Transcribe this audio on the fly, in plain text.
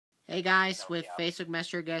Hey guys, with Facebook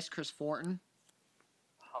Messenger guest Chris Fortin.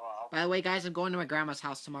 Hello. By the way, guys, I'm going to my grandma's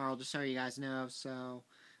house tomorrow, just so you guys know. So,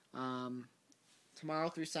 tomorrow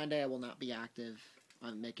through Sunday, I will not be active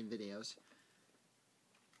on making videos.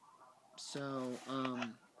 So,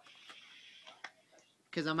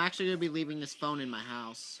 because I'm actually going to be leaving this phone in my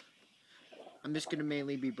house. I'm just going to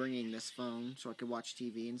mainly be bringing this phone so I can watch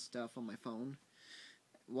TV and stuff on my phone.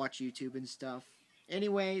 Watch YouTube and stuff.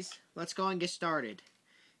 Anyways, let's go and get started.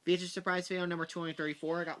 VHS Surprise video number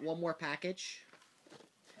 234. I got one more package.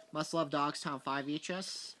 Must Love Dogs Town 5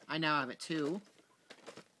 VHS. I now have it too.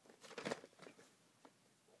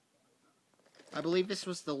 I believe this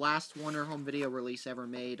was the last Warner home video release ever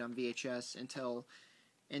made on VHS until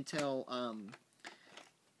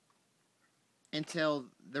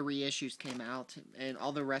the reissues came out, and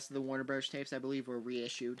all the rest of the Warner Bros. Tapes, I believe, were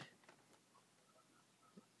reissued.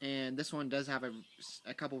 And this one does have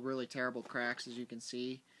a couple really terrible cracks, as you can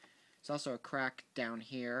see. It's also a crack down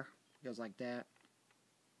here. It goes like that.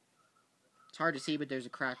 It's hard to see, but there's a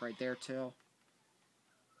crack right there, too.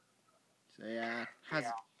 So, yeah.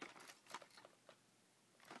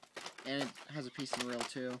 And it has a piece in the reel,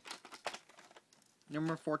 too.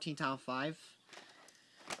 Number 14, Town 5.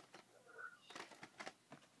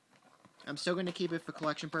 I'm still going to keep it for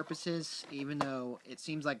collection purposes, even though it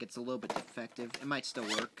seems like it's a little bit defective. It might still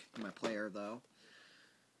work in my player, though.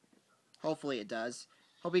 Hopefully it does.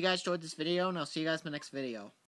 Hope you guys enjoyed this video, and I'll see you guys in my next video.